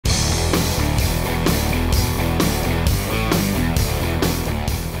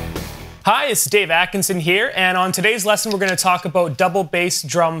Hi, it's Dave Atkinson here, and on today's lesson we're going to talk about double bass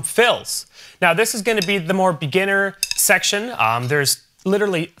drum fills. Now this is going to be the more beginner section. There's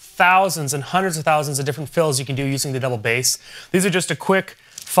literally thousands and hundreds of thousands of different fills you can do using the double bass. These are just a quick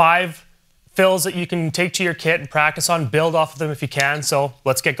 5 fills that you can take to your kit and practice on, build off of them if you can, so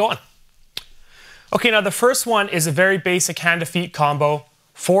let's get going. Okay, now the first one is a very basic hand to feet combo.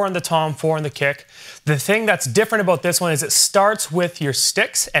 4 on the tom, 4 on the kick. The thing that's different about this one is it starts with your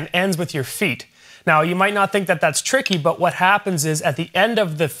sticks and ends with your feet. Now, you might not think that that's tricky, but what happens is at the end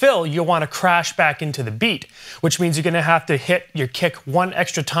of the fill, you'll want to crash back into the beat, which means you're going to have to hit your kick 1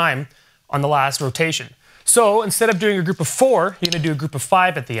 extra time on the last rotation. So instead of doing a group of 4, you're going to do a group of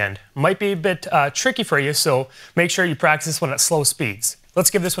 5 at the end. Might be a bit tricky for you, so make sure you practice this one at slow speeds. Let's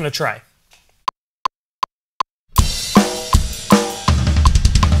give this one a try.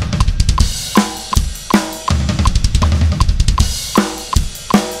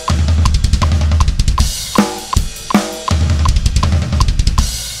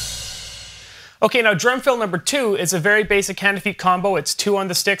 Okay, now drum fill number 2 is a very basic hand to feet combo. It's 2 on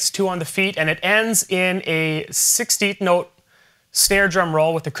the sticks, 2 on the feet, and it ends in a 16th note snare drum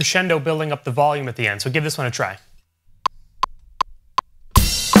roll with a crescendo building up the volume at the end. So give this one a try.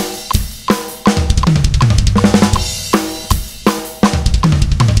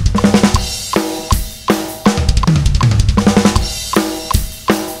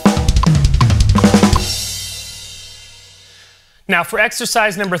 Now for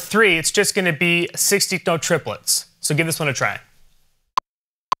exercise number 3, it's just going to be 16th note triplets. So give this one a try.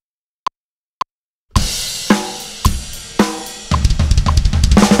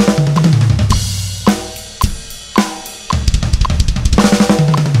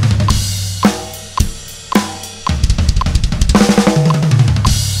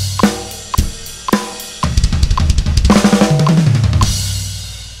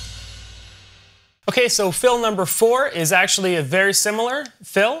 Okay, so fill number 4 is actually a very similar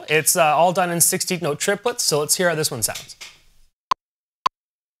fill. It's all done in 16th note triplets, so let's hear how this one sounds.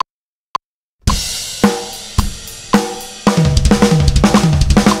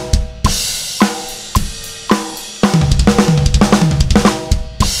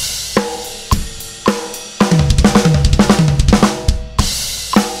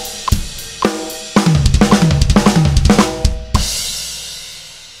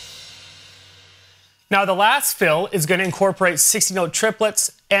 Now the last fill is going to incorporate 16th note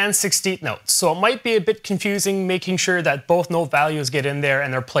triplets and 16th notes. So it might be a bit confusing making sure that both note values get in there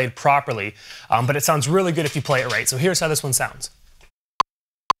and they're played properly. But it sounds really good if you play it right. So here's how this one sounds.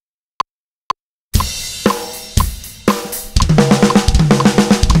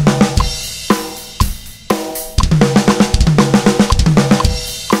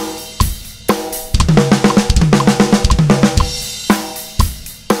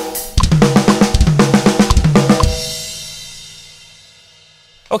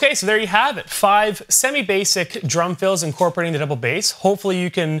 Okay, so there you have it. 5 semi-basic drum fills incorporating the double bass. Hopefully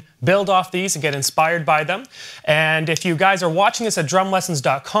you can build off these and get inspired by them. And if you guys are watching this at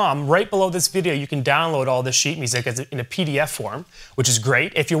drumlessons.com, right below this video you can download all this sheet music in a PDF form, which is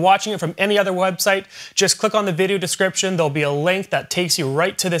great. If you're watching it from any other website, just click on the video description. There'll be a link that takes you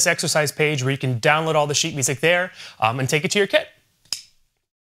right to this exercise page where you can download all the sheet music there and take it to your kit.